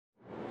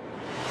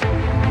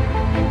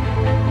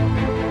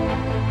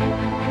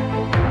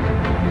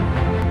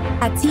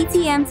At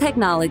TTM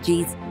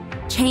Technologies,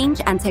 change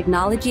and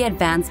technology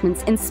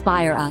advancements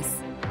inspire us.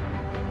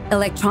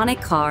 Electronic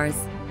cars,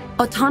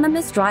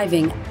 autonomous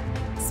driving,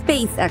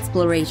 space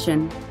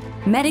exploration,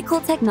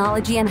 medical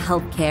technology and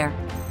healthcare,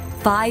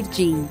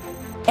 5G,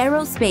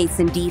 aerospace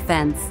and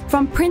defense.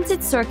 From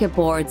printed circuit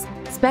boards,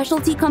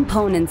 specialty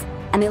components,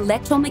 and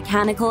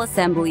electromechanical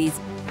assemblies,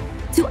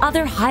 to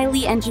other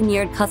highly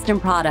engineered custom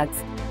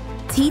products,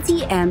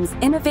 TTM's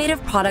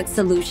innovative product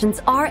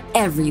solutions are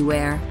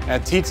everywhere.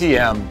 At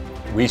TTM,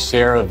 we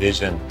share a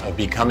vision of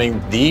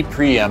becoming the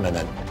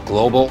preeminent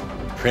global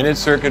printed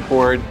circuit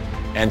board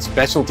and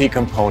specialty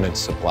components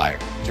supplier,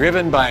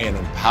 driven by an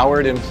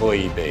empowered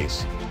employee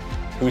base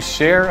who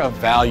share a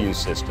value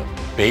system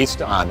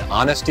based on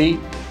honesty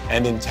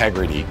and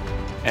integrity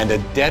and a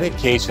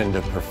dedication to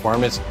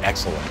performance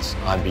excellence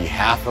on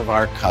behalf of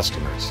our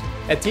customers.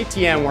 At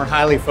TTM, we're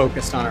highly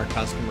focused on our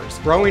customers,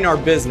 growing our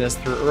business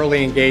through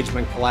early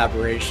engagement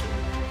collaboration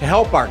to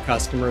help our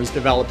customers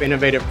develop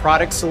innovative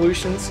product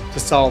solutions to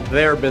solve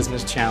their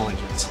business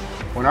challenges.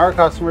 When our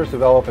customers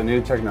develop a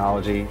new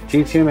technology,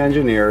 TTM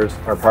engineers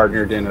are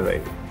partnered to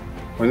innovate.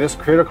 When this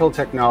critical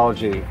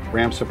technology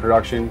ramps to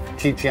production,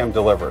 TTM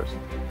delivers,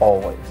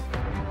 always.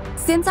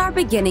 Since our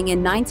beginning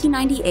in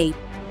 1998,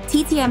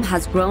 TTM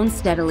has grown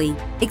steadily,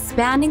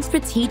 expanding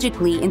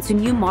strategically into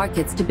new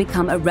markets to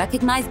become a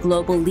recognized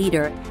global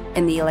leader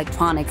in the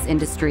electronics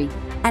industry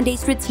and a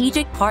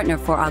strategic partner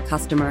for our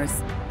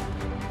customers.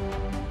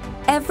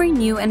 Every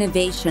new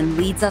innovation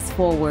leads us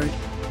forward,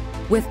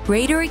 with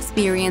greater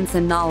experience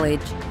and knowledge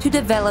to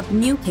develop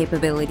new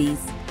capabilities.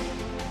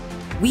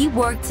 We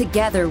work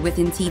together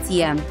within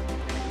TTM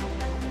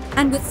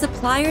and with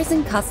suppliers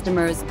and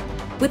customers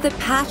with a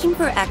passion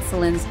for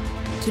excellence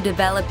to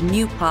develop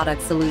new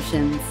product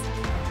solutions.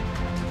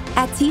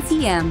 At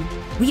TTM,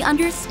 we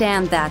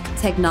understand that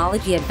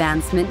technology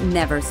advancement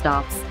never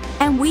stops,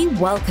 and we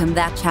welcome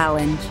that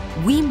challenge.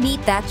 We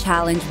meet that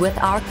challenge with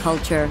our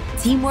culture,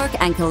 teamwork,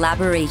 and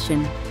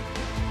collaboration.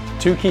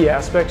 Two key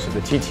aspects of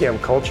the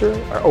TTM culture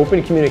are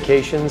open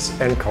communications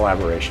and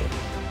collaboration.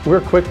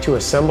 We're quick to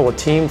assemble a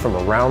team from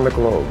around the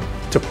globe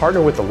to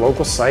partner with the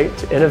local site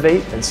to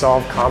innovate and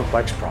solve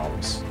complex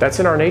problems. That's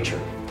in our nature.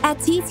 At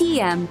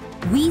TTM,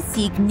 we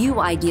seek new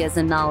ideas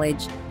and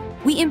knowledge.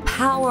 We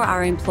empower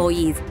our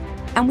employees,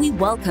 and we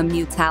welcome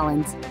new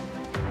talent.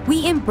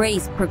 We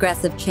embrace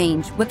progressive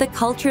change with a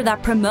culture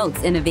that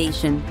promotes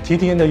innovation.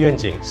 TTM 的愿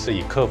景是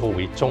以客户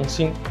为中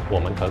心，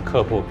我们和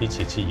客户一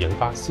起去研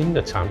发新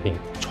的产品，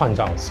创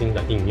造新的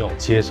应用，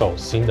接受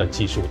新的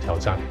技术挑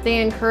战。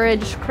They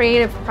encourage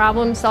creative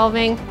problem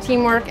solving,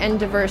 teamwork, and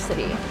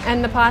diversity.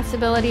 And the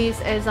possibilities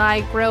as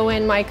I grow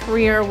in my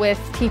career with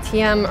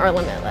TTM are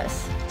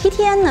limitless.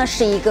 TTM 呢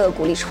是一个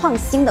鼓励创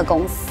新的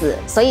公司，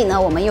所以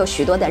呢我们有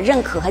许多的认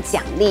可和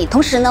奖励，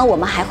同时呢我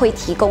们还会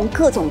提供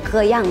各种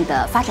各样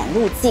的发展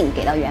路径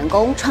给到员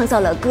工，创造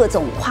了各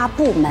种跨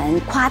部门、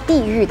跨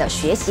地域的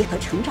学习和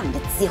成长的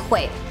机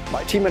会。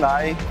My team and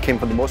I came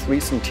from the most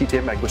recent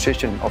TTM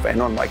acquisition of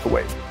Anon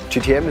Microwave.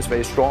 TTM is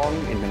very strong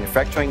in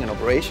manufacturing and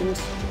operations.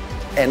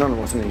 Anon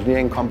was an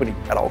engineering company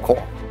at our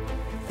core,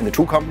 and the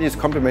two companies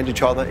complement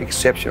each other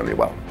exceptionally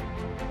well.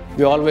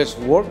 We always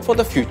work for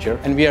the future,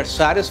 and we are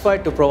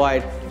satisfied to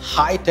provide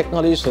high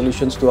technology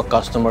solutions to our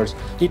customers.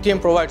 TTM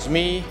provides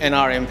me and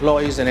our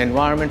employees an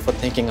environment for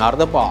thinking out of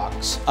the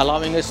box,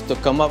 allowing us to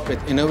come up with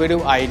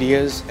innovative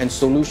ideas and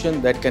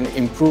solutions that can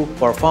improve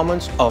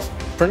performance of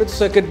printed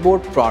circuit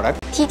board product.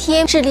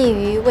 TTM 致力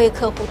于为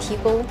客户提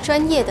供专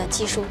业的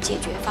技术解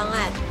决方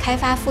案，开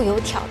发富有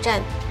挑战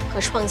和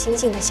创新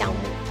性的项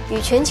目，与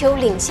全球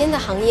领先的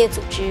行业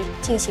组织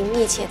进行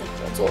密切的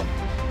合作。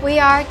We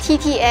are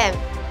TTM.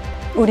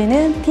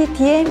 우리는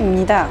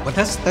TTM입니다.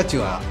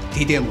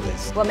 TTM.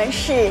 我们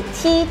是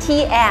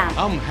TTM.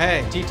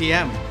 Hey,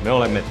 TTM. Me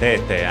olemme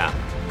TTM.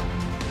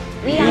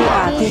 We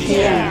are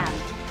TTM.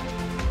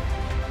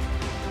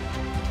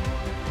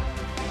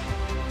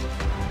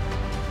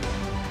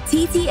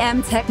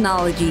 TTM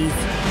Technologies.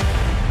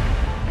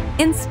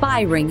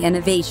 Inspiring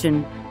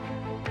innovation.